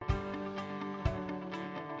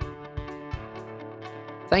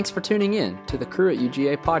Thanks for tuning in to the Cru at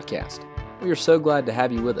UGA podcast. We are so glad to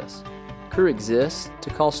have you with us. Cru exists to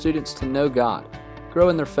call students to know God, grow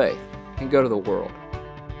in their faith, and go to the world.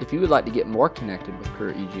 If you would like to get more connected with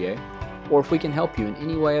Cru at UGA, or if we can help you in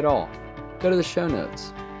any way at all, go to the show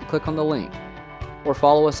notes and click on the link, or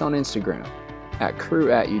follow us on Instagram at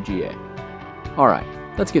Cru at UGA. All right,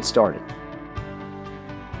 let's get started.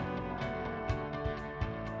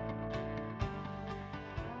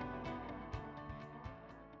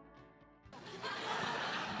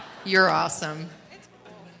 You're awesome. It's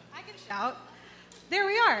cool. I can shout. There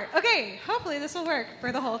we are. Okay, hopefully this will work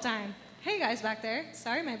for the whole time. Hey guys back there.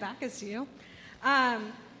 Sorry my back is to you.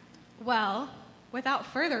 Well, without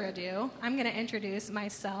further ado, I'm going to introduce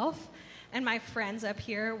myself and my friends up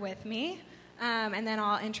here with me, and then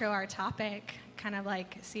I'll intro our topic, kind of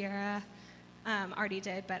like Sierra already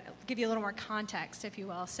did, but give you a little more context, if you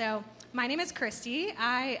will. So my name is Christy.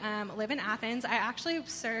 I live in Athens. I actually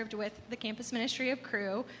served with the campus ministry of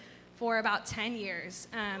Cru for about 10 years.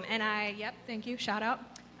 Thank you, shout out.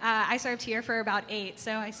 I served here for about 8,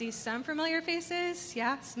 so I see some familiar faces,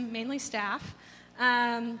 mainly staff.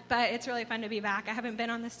 But it's really fun to be back. I haven't been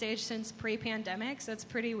on the stage since pre-pandemic, so it's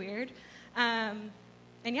pretty weird. I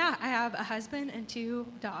have a husband and 2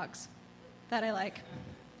 dogs that I like.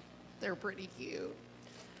 They're pretty cute.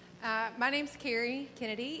 My name's Carrie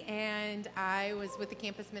Kennedy, and I was with the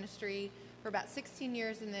campus ministry for about 16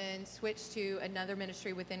 years and then switched to another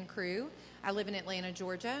ministry within Cru. I live in Atlanta,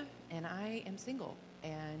 Georgia, and I am single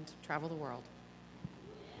and travel the world.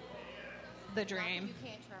 The dream. You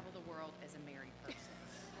can't travel the world as a married person.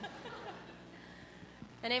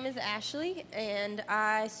 My name is Ashley, and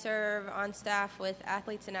I serve on staff with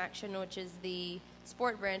Athletes in Action, which is the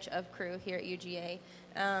sport branch of Cru here at UGA.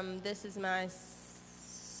 This is my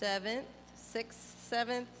seventh,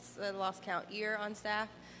 I lost count, year on staff.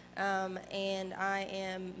 And I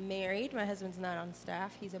am married. My husband's not on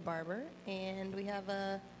staff. He's a barber. And we have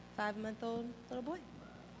a 5-month-old little boy.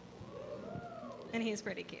 And he's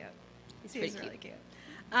pretty cute. He's really cute.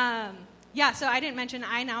 So I didn't mention,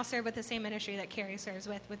 I now serve with the same ministry that Carrie serves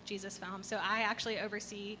with Jesus Film. So I actually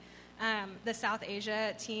oversee the South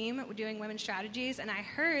Asia team doing women's strategies. And I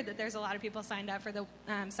heard that there's a lot of people signed up for the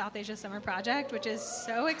South Asia Summer Project, which is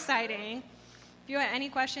so exciting. If you have any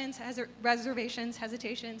questions, reservations,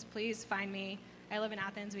 hesitations, please find me. I live in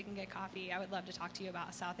Athens. We can get coffee. I would love to talk to you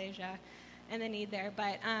about South Asia and the need there.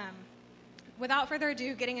 But without further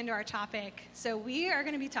ado, getting into our topic. So we are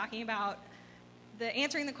going to be talking about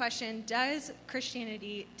answering the question, does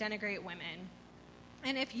Christianity denigrate women?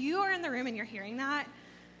 And if you are in the room and you're hearing that,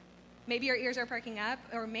 maybe your ears are perking up,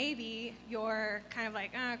 or maybe you're kind of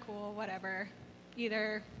like, cool, whatever.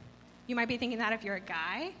 Either you might be thinking that if you're a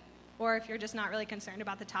guy, or if you're just not really concerned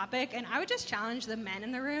about the topic. And I would just challenge the men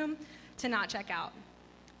in the room to not check out.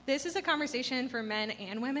 This is a conversation for men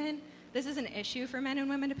and women. This is an issue for men and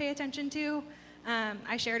women to pay attention to.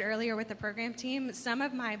 I shared earlier with the program team, some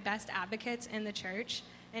of my best advocates in the church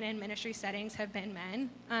and in ministry settings have been men.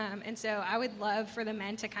 And so I would love for the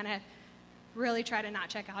men to kind of really try to not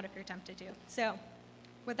check out if you're tempted to. So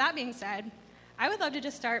with that being said, I would love to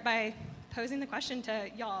just start by posing the question to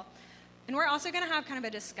y'all. And we're also going to have kind of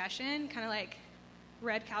a discussion, kind of like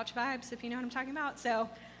red couch vibes, if you know what I'm talking about. So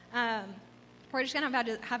we're just going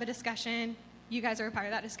to have a discussion. You guys are a part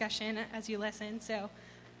of that discussion as you listen. So,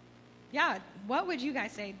 what would you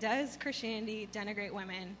guys say? Does Christianity denigrate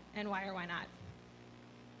women, and why or why not?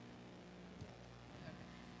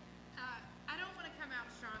 I don't want to come out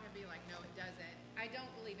strong and be like, no, it doesn't. I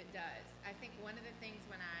don't believe it does. I think one of the things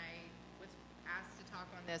when I was asked to talk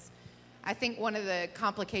on this, I think one of the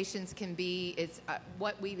complications can be is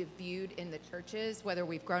what we've viewed in the churches, whether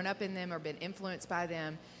we've grown up in them or been influenced by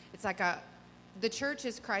them. It's like the church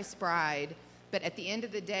is Christ's bride, but at the end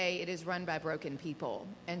of the day, it is run by broken people.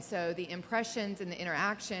 And so the impressions and the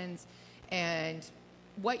interactions and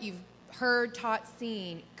what you've heard, taught,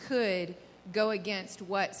 seen could go against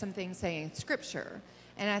what some things say in Scripture.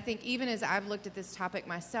 And I think even as I've looked at this topic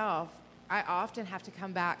myself, I often have to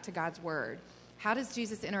come back to God's Word. How does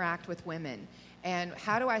Jesus interact with women? And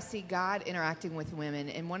how do I see God interacting with women?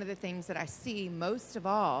 And one of the things that I see most of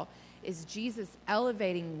all is Jesus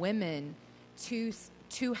elevating women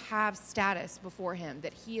to have status before him,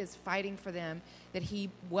 that he is fighting for them, that he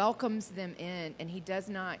welcomes them in, and he does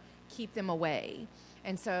not keep them away.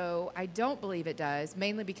 And so I don't believe it does,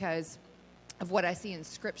 mainly because of what I see in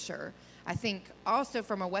Scripture. I think also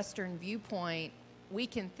from a Western viewpoint, we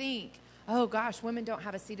can think, oh gosh, women don't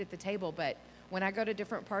have a seat at the table, but when I go to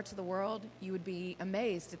different parts of the world, you would be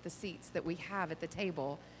amazed at the seats that we have at the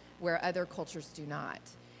table where other cultures do not.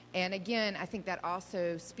 And again, I think that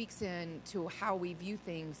also speaks into how we view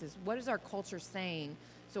things. Is what is our culture saying?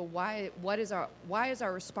 So why is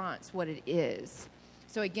our response what it is?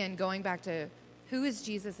 So again, going back to who is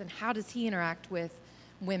Jesus and how does he interact with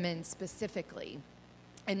women specifically,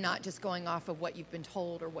 and not just going off of what you've been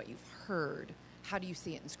told or what you've heard. How do you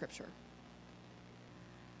see it in Scripture?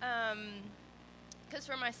 Because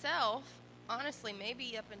for myself, honestly,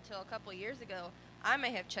 maybe up until a couple years ago, I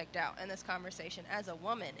may have checked out in this conversation as a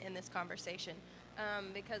woman in this conversation.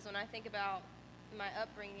 Because when I think about my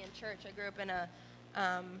upbringing in church, I grew up in a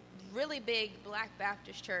really big Black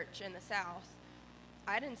Baptist church in the South.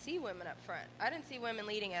 I didn't see women up front. I didn't see women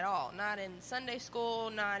leading at all. Not in Sunday school,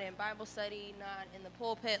 not in Bible study, not in the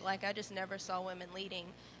pulpit. Like, I just never saw women leading.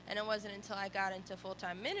 And it wasn't until I got into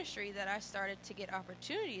full-time ministry that I started to get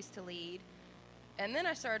opportunities to lead. And then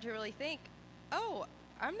I started to really think, oh,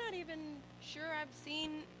 I'm not even sure I've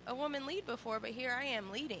seen a woman lead before, but here I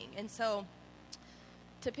am leading. And so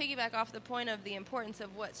to piggyback off the point of the importance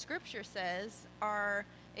of what Scripture says, our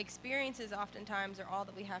experiences oftentimes are all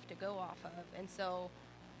that we have to go off of. And so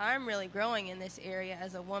I'm really growing in this area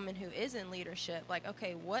as a woman who is in leadership. Like,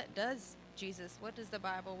 okay, what does Jesus, what does the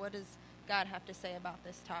Bible, what does God have to say about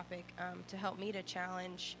this topic, to help me to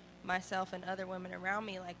challenge myself and other women around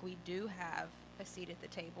me? Like, we do have a seat at the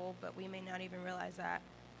table, but we may not even realize that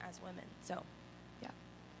as women. So, yeah.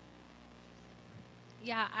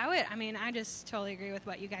 Yeah, I just totally agree with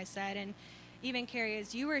what you guys said. And even, Carrie,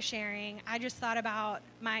 as you were sharing, I just thought about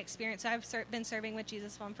my experience. I've been serving with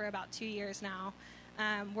Jesus Film for about 2 years now,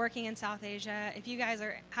 working in South Asia. If you guys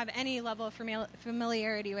have any level of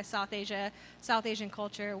familiarity with South Asia, South Asian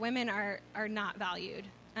culture, women are not valued,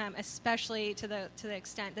 especially to the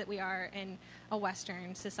extent that we are in a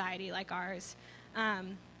Western society like ours.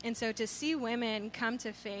 And so to see women come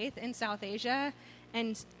to faith in South Asia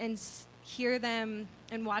and hear them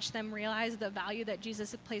and watch them realize the value that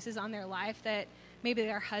Jesus places on their life that maybe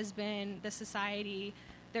their husband, the society,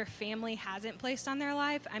 their family hasn't placed on their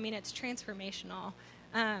life, I mean, it's transformational.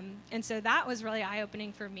 And so that was really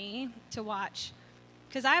eye-opening for me to watch,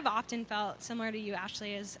 because I've often felt similar to you,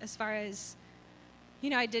 Ashley, as far as,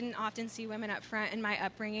 I didn't often see women up front in my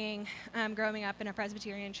upbringing, growing up in a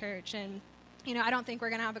Presbyterian church. And, I don't think we're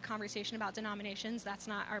going to have a conversation about denominations. That's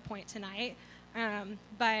not our point tonight.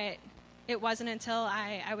 But it wasn't until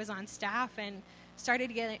I was on staff and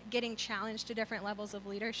started getting challenged to different levels of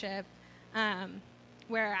leadership,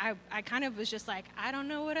 where I kind of was just like, I don't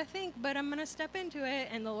know what I think, but I'm going to step into it.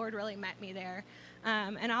 And the Lord really met me there.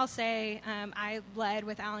 And I'll say I led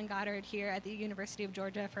with Alan Goddard here at the University of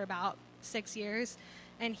Georgia for about 6 years.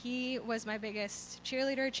 And he was my biggest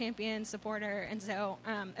cheerleader, champion, supporter. And so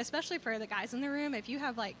especially for the guys in the room, if you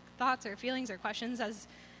have like thoughts or feelings or questions as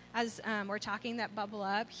we're talking that bubble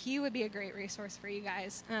up, he would be a great resource for you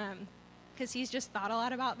guys, because he's just thought a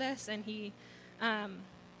lot about this, and he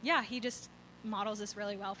just models this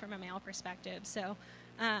really well from a male perspective. So,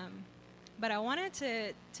 but I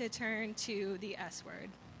wanted to turn to the S word,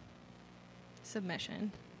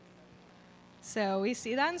 submission. So we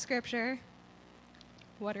see that in Scripture.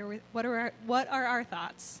 What are our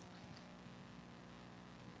thoughts?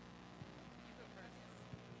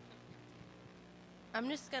 I'm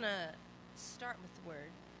just going to start with the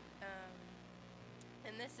word.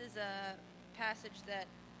 And this is a passage that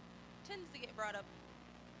tends to get brought up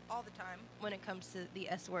all the time when it comes to the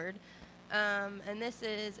S word. And this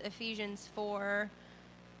is Ephesians 4.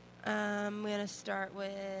 I'm going to start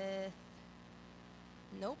with...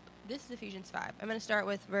 Nope. This is Ephesians 5. I'm going to start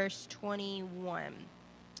with verse 21.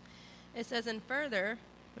 It says, "And further,"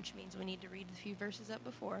 which means we need to read a few verses up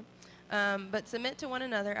before, "but submit to one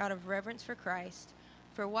another out of reverence for Christ.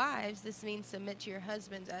 For wives, this means submit to your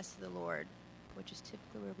husbands as to the Lord," which is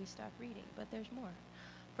typically where we stop reading, but there's more.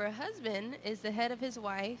 "For a husband is the head of his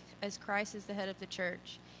wife, as Christ is the head of the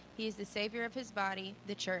church. He is the Savior of his body,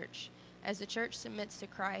 the church. As the church submits to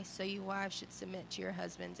Christ, so you wives should submit to your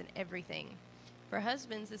husbands in everything. For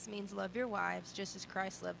husbands, this means love your wives, just as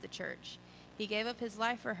Christ loved the church. He gave up his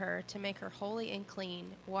life for her to make her holy and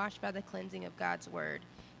clean, washed by the cleansing of God's word.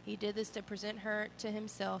 He did this to present her to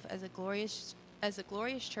himself as a glorious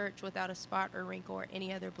church without a spot or wrinkle or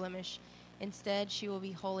any other blemish. Instead, she will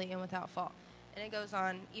be holy and without fault." And it goes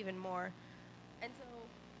on even more. And so,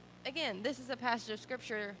 again, this is a passage of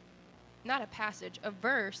Scripture, not a passage, a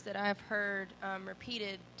verse that I've heard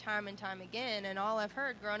repeated time and time again. And all I've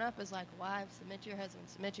heard growing up is like, wives, submit to your husband,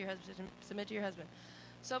 submit to your husband, submit to your husband.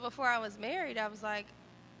 So before I was married, I was like,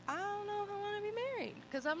 I don't know if I want to be married,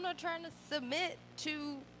 because I'm not trying to submit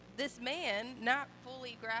to this man, not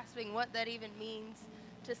fully grasping what that even means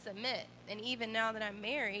to submit. And even now that I'm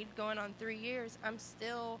married, going on 3 years, I'm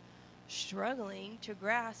still struggling to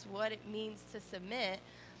grasp what it means to submit.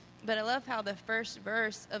 But I love how the first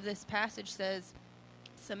verse of this passage says,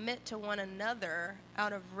 submit to one another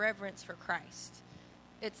out of reverence for Christ.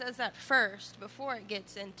 It says that first, before it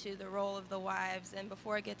gets into the role of the wives and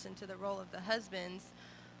before it gets into the role of the husbands.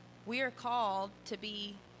 We are called to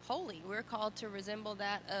be holy. We're called to resemble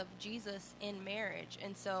that of Jesus in marriage.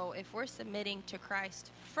 And so if we're submitting to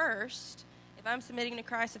Christ first, if I'm submitting to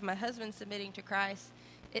Christ, if my husband's submitting to Christ,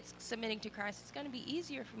 it's submitting to Christ. It's going to be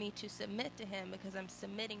easier for me to submit to him because I'm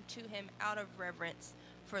submitting to him out of reverence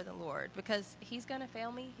for the Lord, because he's going to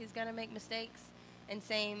fail me. He's going to make mistakes, and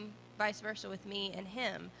same vice versa with me and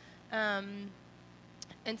him.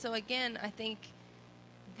 And so again, I think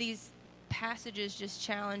these passages just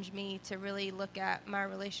challenge me to really look at my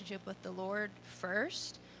relationship with the Lord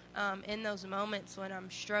first, in those moments when I'm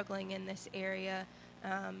struggling in this area,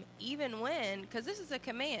 even when, because this is a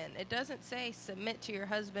command. It doesn't say submit to your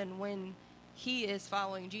husband when he is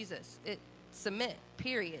following Jesus. It submit,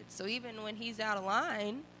 period. So even when he's out of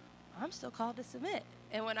line, I'm still called to submit.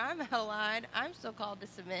 And when I'm out of line, I'm still called to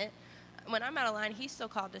submit. When I'm out of line, he's still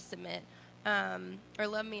called to submit, or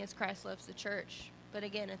love me as Christ loves the church. But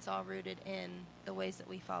again, it's all rooted in the ways that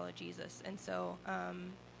we follow Jesus. And so I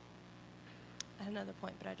had another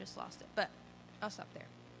point, but I just lost it. But I'll stop there.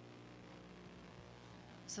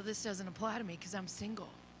 So this doesn't apply to me because I'm single.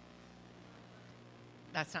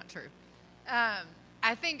 That's not true.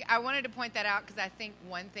 I think I wanted to point that out because I think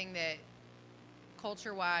one thing that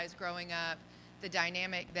culture-wise, growing up, the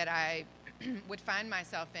dynamic that I would find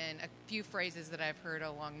myself in, a few phrases that I've heard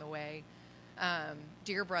along the way,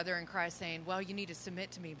 dear brother in Christ saying, well, you need to submit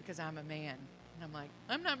to me because I'm a man. And I'm like,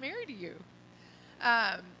 I'm not married to you.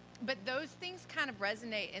 But those things kind of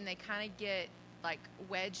resonate and they kind of get like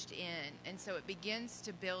wedged in. And so it begins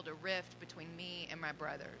to build a rift between me and my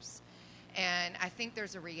brothers. And I think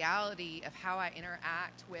there's a reality of how I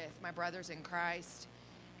interact with my brothers in Christ.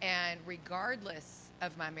 And regardless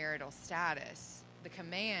of my marital status, the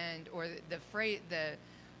command or the phrase,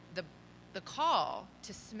 the call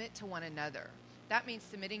to submit to one another. That means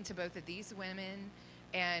submitting to both of these women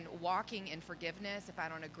and walking in forgiveness if I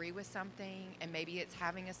don't agree with something. And maybe it's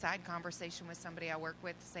having a side conversation with somebody I work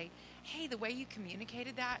with to say, hey, the way you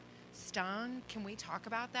communicated that stung. Can we talk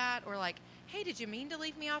about that? Or like, hey, did you mean to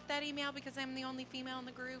leave me off that email because I'm the only female in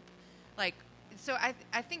the group? Like, so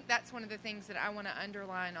I think that's one of the things that I want to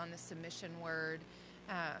underline on the submission word.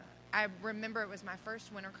 I remember it was my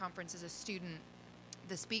first winter conference as a student.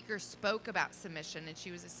 The speaker spoke about submission, and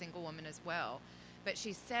she was a single woman as well. But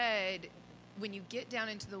she said, when you get down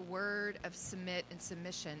into the word of submit and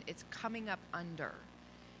submission, it's coming up under.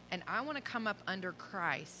 And I want to come up under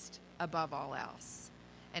Christ above all else.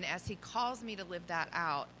 And as he calls me to live that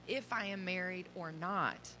out, if I am married or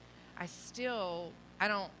not, I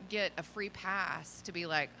don't get a free pass to be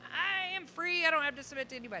like, I am free, I don't have to submit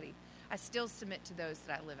to anybody. I still submit to those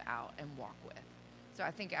that I live out and walk with. So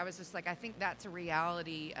I think I think that's a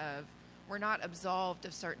reality of we're not absolved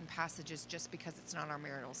of certain passages just because it's not our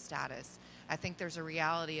marital status. I think there's a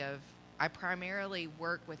reality of I primarily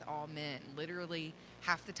work with all men. Literally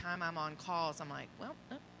half the time I'm on calls, I'm like, well,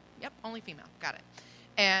 yep, only female, got it.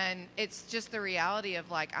 And it's just the reality of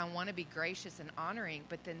like, I want to be gracious and honoring,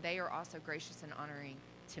 but then they are also gracious and honoring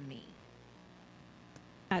to me.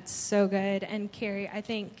 That's so good. And Carrie, I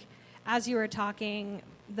think as you were talking,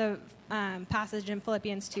 the passage in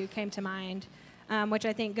Philippians 2 came to mind, which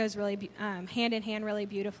I think goes really hand in hand really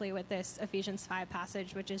beautifully with this Ephesians 5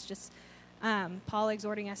 passage, which is just Paul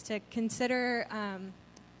exhorting us to consider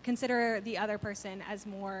the other person as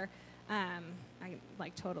more, I'm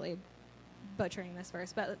like totally butchering this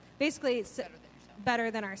verse, but basically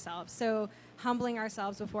better than ourselves. So humbling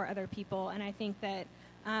ourselves before other people. And I think that,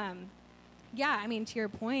 to your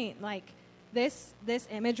point, like this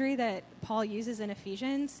imagery that Paul uses in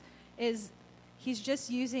Ephesians is he's just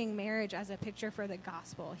using marriage as a picture for the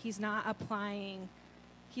gospel. He's not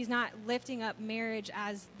lifting up marriage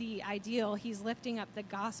as the ideal. He's lifting up the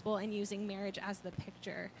gospel and using marriage as the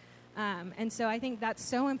picture. And so I think that's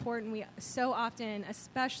so important. We so often,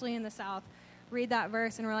 especially in the South, read that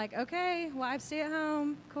verse and we're like, okay, wives stay at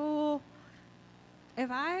home, cool. If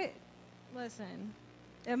my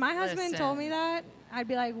husband told me that, I'd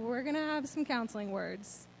be like, we're going to have some counseling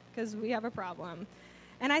words because we have a problem.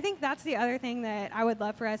 And I think that's the other thing that I would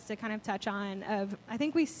love for us to kind of touch on. I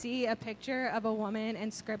think we see a picture of a woman in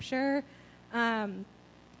Scripture,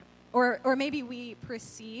 or maybe we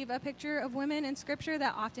perceive a picture of women in Scripture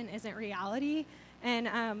that often isn't reality.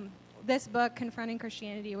 And this book, Confronting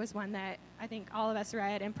Christianity, was one that I think all of us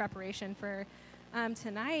read in preparation for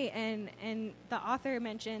tonight, and the author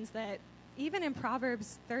mentions that even in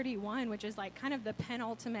Proverbs 31, which is like kind of the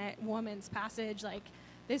penultimate woman's passage, like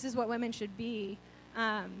this is what women should be,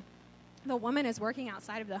 the woman is working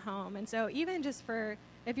outside of the home. And so even just for,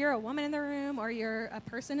 if you're a woman in the room or you're a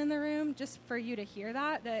person in the room, just for you to hear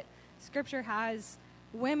that Scripture has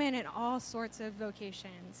women in all sorts of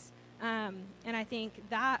vocations. And I think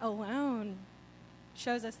that alone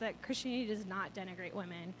shows us that Christianity does not denigrate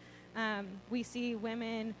women. We see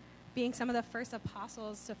women being some of the first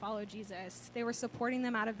apostles to follow Jesus. They were supporting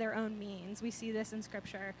them out of their own means. We see this in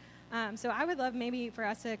Scripture. So I would love maybe for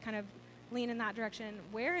us to kind of lean in that direction.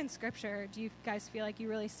 Where in Scripture do you guys feel like you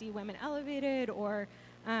really see women elevated, or,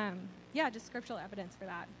 just scriptural evidence for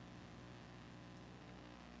that?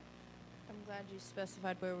 I'm glad you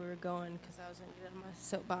specified where we were going, because I was going to get on my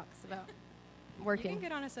soapbox about working. You can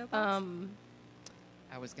get on a soapbox.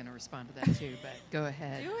 I was going to respond to that too, but go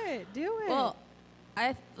ahead. Do it. Well,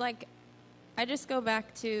 I just go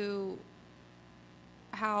back to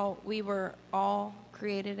how we were all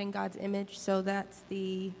created in God's image. So that's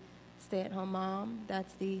the stay-at-home mom.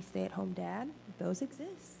 That's the stay-at-home dad. Those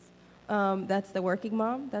exist. That's the working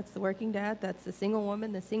mom. That's the working dad. That's the single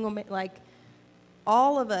woman, the single man. Like,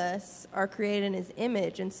 all of us are created in his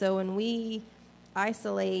image. And so when we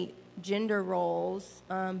isolate gender roles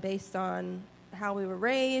based on how we were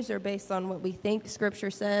raised, or based on what we think Scripture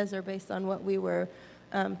says, or based on what we were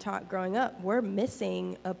taught growing up, we're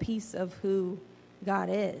missing a piece of who God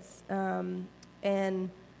is. And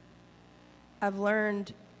I've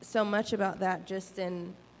learned so much about that just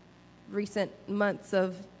in recent months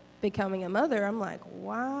of becoming a mother. I'm like,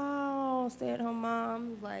 wow, stay-at-home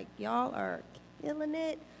moms, like, y'all are killing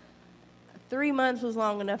it. 3 months was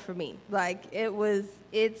long enough for me. Like,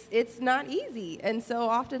 it's not easy. And so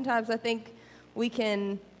oftentimes I think we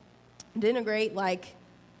can denigrate, like,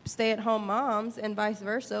 stay-at-home moms and vice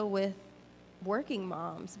versa with working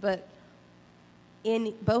moms. But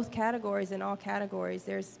in both categories, in all categories,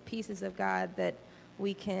 there's pieces of God that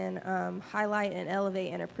we can highlight and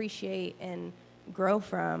elevate and appreciate and grow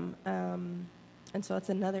from. And so it's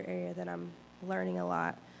another area that I'm learning a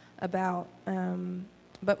lot about.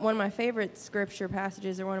 But one of my favorite scripture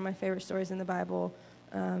passages, or one of my favorite stories in the Bible,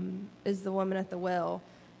 is the woman at the well.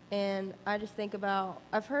 And I just think about,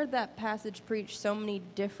 I've heard that passage preached so many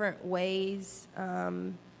different ways.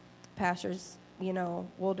 Pastors,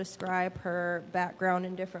 will describe her background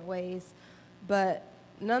in different ways. But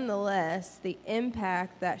nonetheless, the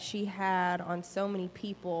impact that she had on so many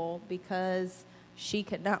people, because she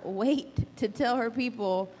could not wait to tell her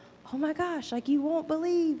people, oh my gosh, like, you won't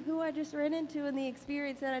believe who I just ran into and the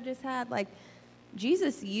experience that I just had. Like,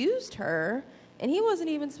 Jesus used her, and he wasn't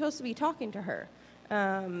even supposed to be talking to her.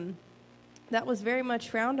 That was very much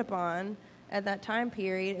frowned upon at that time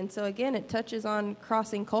period. And so, again, it touches on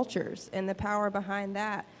crossing cultures and the power behind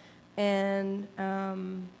that. And I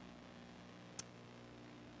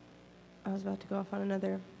was about to go off on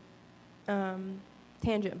another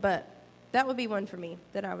tangent, but that would be one for me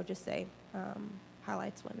that I would just say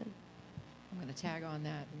highlights women. I'm going to tag on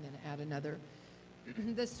that and then add another.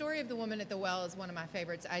 The story of the woman at the well is one of my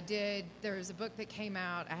favorites. There was a book that came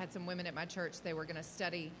out. I had some women at my church. They were going to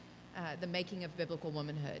study the making of biblical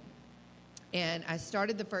womanhood. And I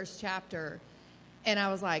started the first chapter, and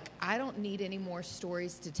I was like, I don't need any more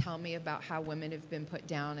stories to tell me about how women have been put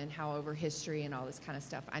down and how over history and all this kind of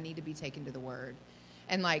stuff. I need to be taken to the Word.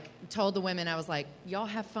 And, told the women, I was like, y'all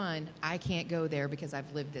have fun. I can't go there because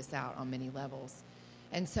I've lived this out on many levels.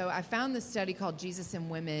 And so I found this study called Jesus and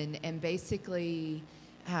Women, and basically,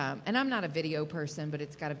 and I'm not a video person, but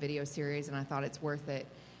it's got a video series, and I thought it's worth it.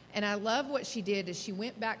 And I love what she did is she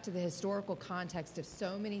went back to the historical context of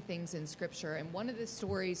so many things in Scripture, and one of the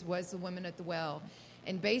stories was the woman at the well.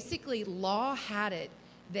 And basically, law had it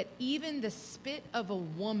that even the spit of a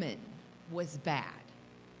woman was bad.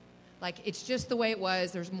 Like, it's just the way it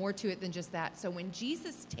was. There's more to it than just that. So when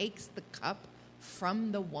Jesus takes the cup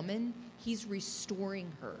from the woman, he's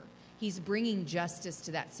restoring her. He's bringing justice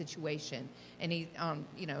to that situation. And he,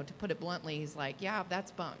 to put it bluntly, he's like, yeah,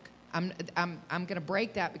 that's bunk. I'm going to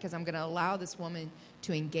break that because I'm going to allow this woman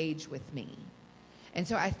to engage with me. And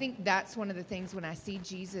so I think that's one of the things when I see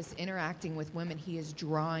Jesus interacting with women, he is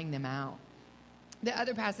drawing them out. The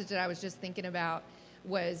other passage that I was just thinking about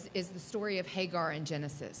is the story of Hagar in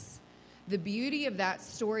Genesis. The beauty of that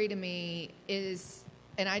story to me is,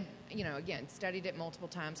 and I, again, studied it multiple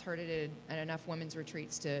times, heard it at enough women's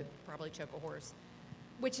retreats to probably choke a horse,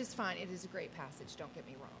 which is fine. It is a great passage. Don't get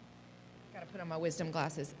me wrong. Got to put on my wisdom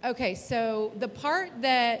glasses. Okay, so the part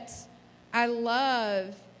that I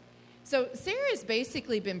love, so Sarah has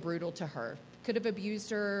basically been brutal to her could have abused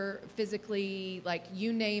her physically, like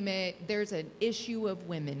you name it. There's an issue of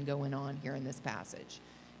women going on here in this passage.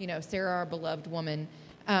 You know, Sarah, our beloved woman.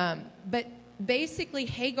 But basically,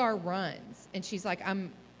 Hagar runs, and she's like,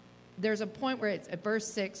 there's a point where it's at verse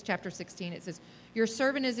 6, chapter 16, it says, "Your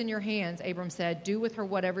servant is in your hands," Abram said. "Do with her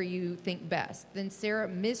whatever you think best." Then Sarah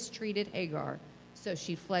mistreated Hagar, so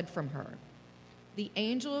she fled from her. The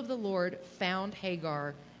angel of the Lord found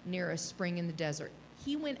Hagar near a spring in the desert.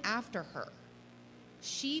 He went after her.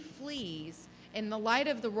 She flees. In the light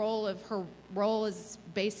of the role of her role as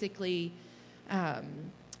basically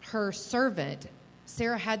her servant,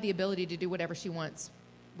 Sarah had the ability to do whatever she wants,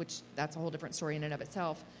 which that's a whole different story in and of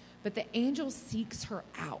itself. But the angel seeks her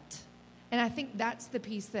out. And I think that's the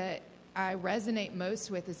piece that I resonate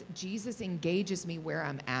most with is Jesus engages me where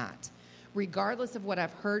I'm at. Regardless of what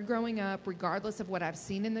I've heard growing up, regardless of what I've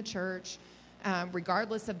seen in the church,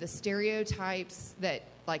 regardless of the stereotypes that,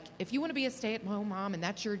 like, if you want to be a stay-at-home mom and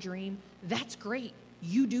that's your dream, that's great.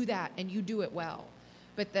 You do that and you do it well.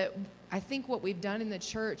 But I think what we've done in the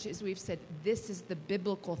church is we've said this is the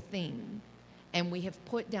biblical thing. And we have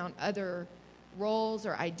put down other roles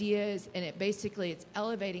or ideas, and it's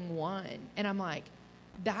elevating one. And I'm like,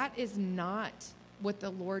 that is not what the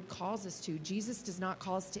Lord calls us to. Jesus does not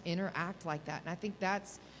call us to interact like that. And I think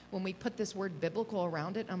that's when we put this word biblical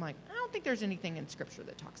around it, I'm like, I don't think there's anything in Scripture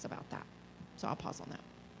that talks about that. So I'll pause on that.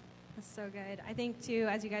 That's so good. I think, too,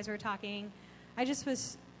 as you guys were talking, I just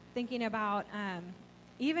was thinking about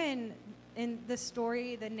even in the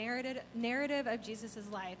story, the narrative of Jesus'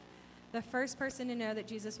 life, the first person to know that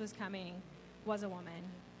Jesus was coming was a woman.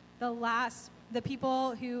 The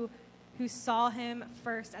people who saw him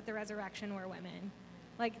first at the resurrection were women.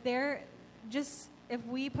 Like, they're just, if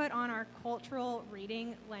we put on our cultural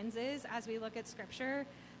reading lenses as we look at Scripture,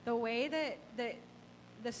 the way that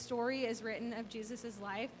the story is written of Jesus'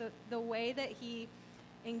 life, the way that he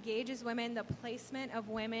engages women, the placement of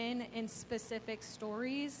women in specific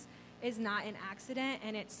stories is not an accident,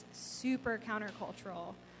 and it's super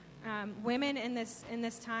countercultural. Women in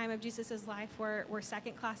this time of Jesus' life were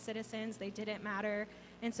second-class citizens. They didn't matter.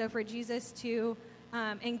 And so for Jesus to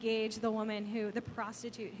engage the woman, the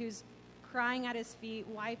prostitute, who's crying at his feet,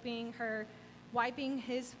 wiping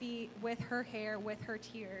his feet with her hair, with her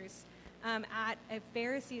tears, at a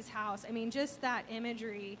Pharisee's house. I mean, just that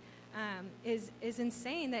imagery is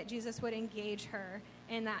insane that Jesus would engage her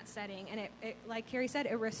in that setting. And it like Carrie said,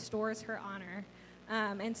 it restores her honor.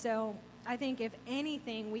 And so I think if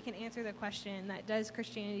anything, we can answer the question that does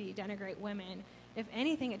Christianity denigrate women? If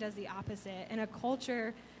anything, it does the opposite. In a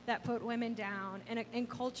culture that put women down, and in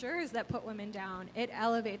cultures that put women down, it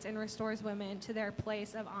elevates and restores women to their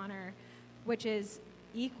place of honor, which is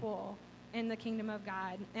equal in the kingdom of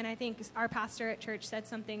God. And I think our pastor at church said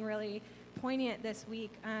something really poignant this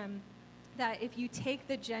week, that if you take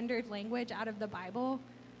the gendered language out of the Bible,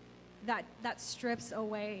 that strips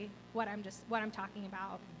away what I'm talking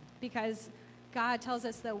about. Because God tells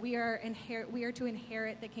us that we are to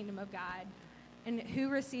inherit the kingdom of God. And who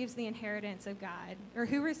receives the inheritance of God? Or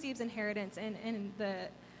who receives inheritance in the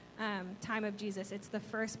time of Jesus? It's the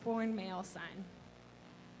firstborn male son.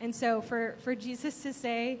 And so for Jesus to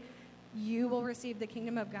say, you will receive the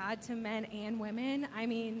kingdom of God to men and women, I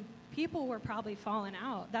mean, people were probably falling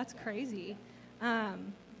out. That's crazy.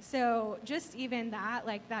 So just even that,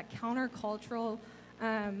 like that countercultural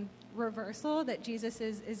reversal that Jesus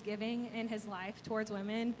is giving in his life towards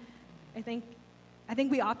women, I think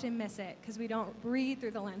we often miss it because we don't read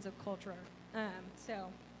through the lens of culture. So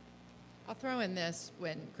I'll throw in this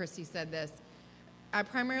when Christy said this. I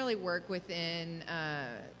primarily work within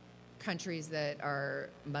countries that are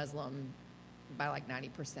Muslim by like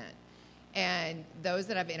 90%. And those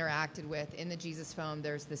that I've interacted with in the Jesus Foam,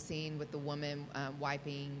 there's the scene with the woman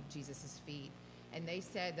wiping Jesus' feet. And they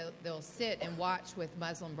said they'll sit and watch with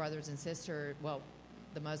Muslim brothers and sisters. Well,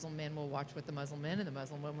 the Muslim men will watch with the Muslim men, and the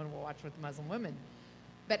Muslim women will watch with the Muslim women.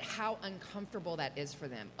 But how uncomfortable that is for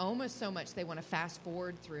them. Almost so much they want to fast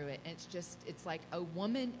forward through it. And it's like a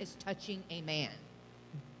woman is touching a man.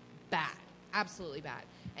 Bad. Absolutely bad.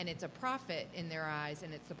 And it's a prophet in their eyes,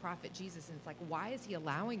 and it's the prophet Jesus. And it's like, why is he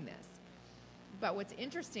allowing this? But what's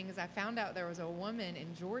interesting is I found out there was a woman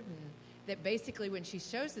in Jordan that basically when she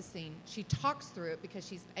shows the scene, she talks through it because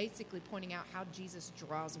she's basically pointing out how Jesus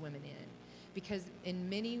draws women in. Because in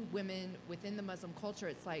many women within the Muslim culture,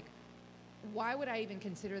 it's like, why would I even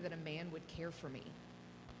consider that a man would care for me?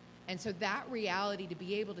 And so that reality, to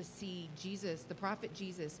be able to see Jesus, the prophet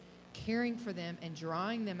Jesus, caring for them and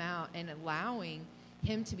drawing them out and allowing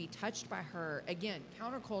him to be touched by her, again,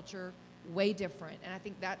 counterculture, way different. And I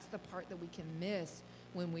think that's the part that we can miss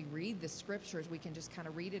when we read the scriptures. We can just kind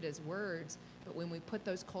of read it as words, but when we put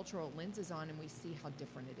those cultural lenses on and we see how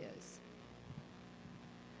different it is.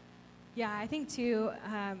 Yeah, I think too,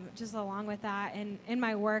 just along with that, and in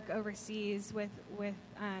my work overseas with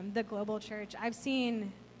the global church, I've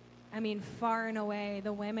seen, far and away,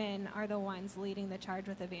 the women are the ones leading the charge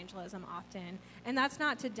with evangelism often. And that's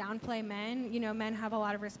not to downplay men. Men have a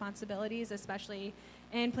lot of responsibilities, especially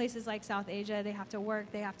in places like South Asia. They have to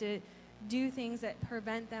work, they have to do things that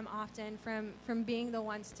prevent them often from being the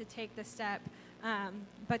ones to take the step.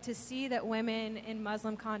 But to see that women in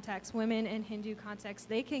Muslim contexts, women in Hindu contexts,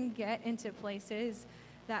 they can get into places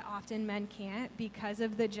that often men can't because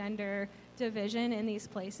of the gender division in these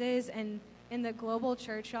places. And in the global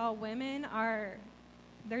church, y'all, women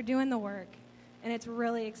they're doing the work. And it's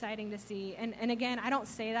really exciting to see. And again, I don't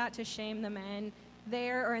say that to shame the men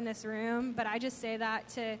there or in this room, but I just say that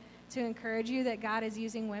to encourage you that God is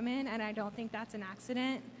using women, and I don't think that's an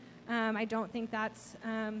accident. I don't think that's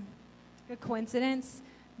a coincidence,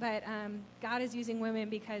 but God is using women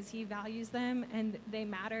because he values them and they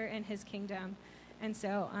matter in his kingdom. And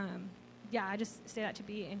so, I just say that to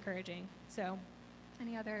be encouraging. So,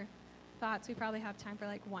 any other thoughts? We probably have time for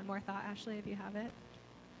like one more thought, Ashley, if you have it.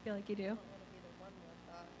 I feel like you do.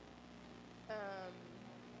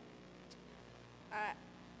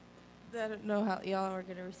 I don't know how y'all are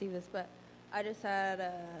going to receive this, but I just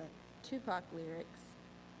had Tupac lyrics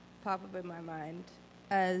pop up in my mind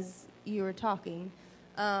as you were talking,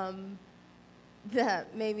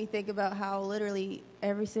 that made me think about how literally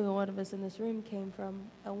every single one of us in this room came from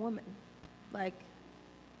a woman. Like,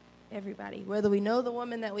 everybody. Whether we know the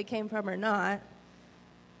woman that we came from or not,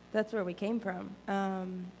 that's where we came from.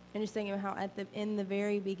 And just thinking about how in the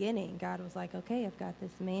very beginning, God was like, okay, I've got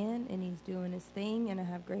this man, and he's doing his thing, and I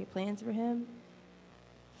have great plans for him.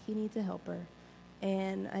 He needs a helper.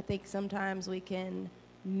 And I think sometimes we can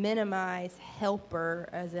minimize helper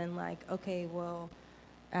as in like, okay, well,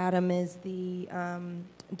 Adam is the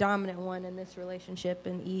dominant one in this relationship,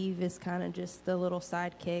 and Eve is kind of just the little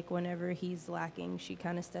sidekick. Whenever he's lacking, she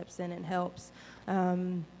kind of steps in and helps.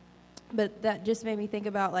 But that just made me think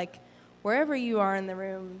about, like, wherever you are in the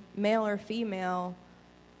room, male or female,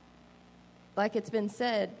 like it's been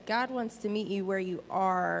said, God wants to meet you where you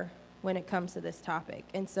are when it comes to this topic.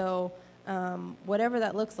 And so whatever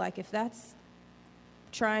that looks like, if that's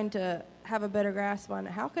trying to have a better grasp on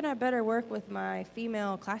how can I better work with my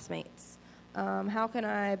female classmates? How can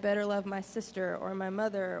I better love my sister or my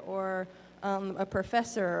mother or a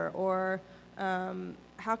professor? Or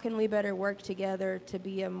how can we better work together to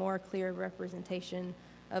be a more clear representation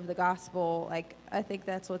of the gospel? Like, I think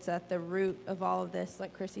that's what's at the root of all of this.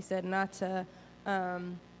 Like Chrissy said, not to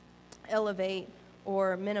elevate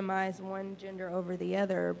or minimize one gender over the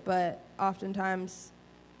other, but oftentimes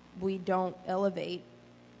we don't elevate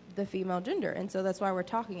the female gender, and so that's why we're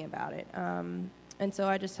talking about it. And so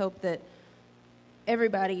I just hope that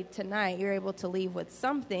everybody tonight, you're able to leave with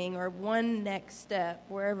something or one next step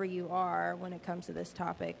wherever you are when it comes to this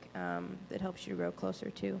topic that helps you grow closer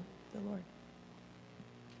to the Lord.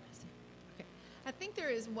 Okay. I think there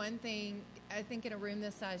is one thing, I think in a room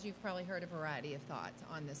this size, you've probably heard a variety of thoughts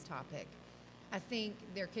on this topic. I think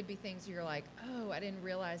there could be things you're like, oh, I didn't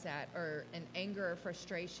realize that, or an anger or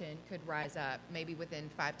frustration could rise up. Maybe within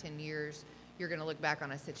 5-10 years, you're going to look back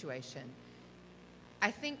on a situation. I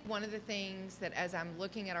think one of the things that as I'm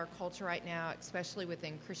looking at our culture right now, especially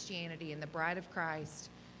within Christianity and the bride of Christ,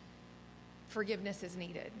 forgiveness is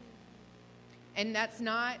needed. And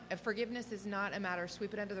forgiveness is not a matter of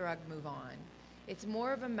sweep it under the rug, move on. It's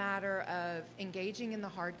more of a matter of engaging in the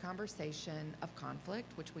hard conversation of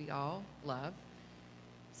conflict, which we all love.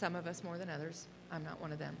 Some of us more than others. I'm not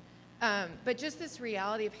one of them. But just this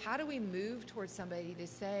reality of how do we move towards somebody to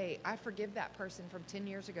say, I forgive that person from 10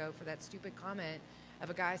 years ago for that stupid comment of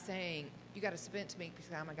a guy saying, you got to submit to me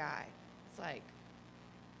because I'm a guy. It's like,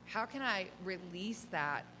 how can I release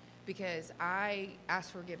that? Because I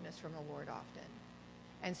ask forgiveness from the Lord often.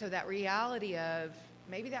 And so that reality of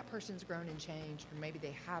maybe that person's grown and changed, or maybe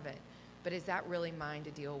they haven't, but is that really mine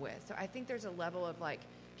to deal with? So I think there's a level of like,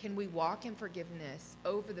 can we walk in forgiveness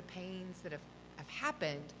over the pains that have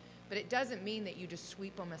happened, but it doesn't mean that you just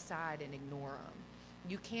sweep them aside and ignore them.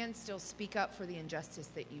 You can still speak up for the injustice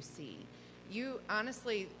that you see.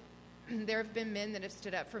 Honestly, there have been men that have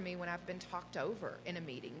stood up for me when I've been talked over in a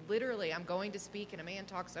meeting. Literally, I'm going to speak and a man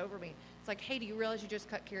talks over me. It's like, hey, do you realize you just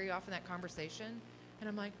cut Carrie off in that conversation? And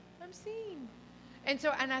I'm like, I'm seen. And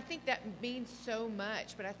I think that means so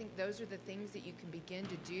much, but I think those are the things that you can begin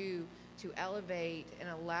to do to elevate and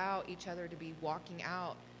allow each other to be walking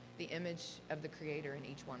out the image of the Creator in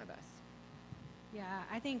each one of us. Yeah,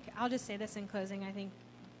 I think I'll just say this in closing. I think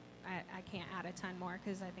I can't add a ton more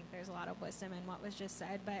because I think there's a lot of wisdom in what was just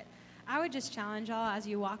said. But I would just challenge y'all as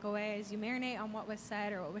you walk away, as you marinate on what was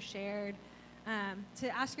said or what was shared, to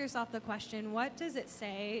ask yourself the question, what does it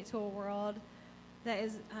say to a world that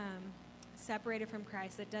is separated from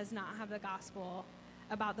Christ, that does not have the gospel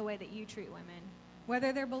about the way that you treat women,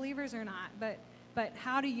 whether they're believers or not? But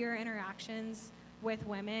how do your interactions with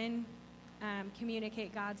women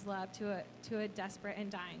communicate God's love to a desperate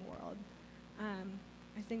and dying world?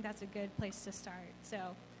 I think that's a good place to start. So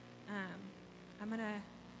I'm going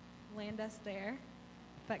to land us there.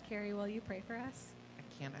 But Carrie, will you pray for us? I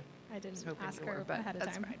can't. I didn't ask you her were, but ahead of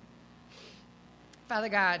that's time. fine. Father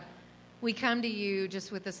God, we come to you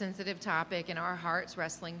just with a sensitive topic and our hearts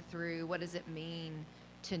wrestling through what does it mean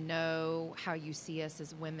to know how you see us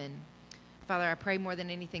as women. Father, I pray more than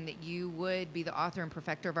anything that you would be the author and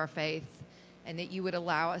perfecter of our faith, and that you would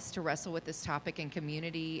allow us to wrestle with this topic in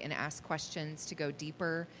community and ask questions to go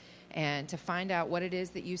deeper and to find out what it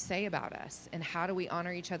is that you say about us and how do we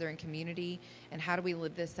honor each other in community and how do we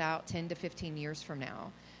live this out 10 to 15 years from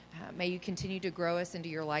now. May you continue to grow us into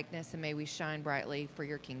your likeness, and may we shine brightly for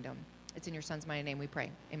your kingdom. It's in your Son's mighty name we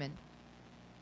pray. Amen.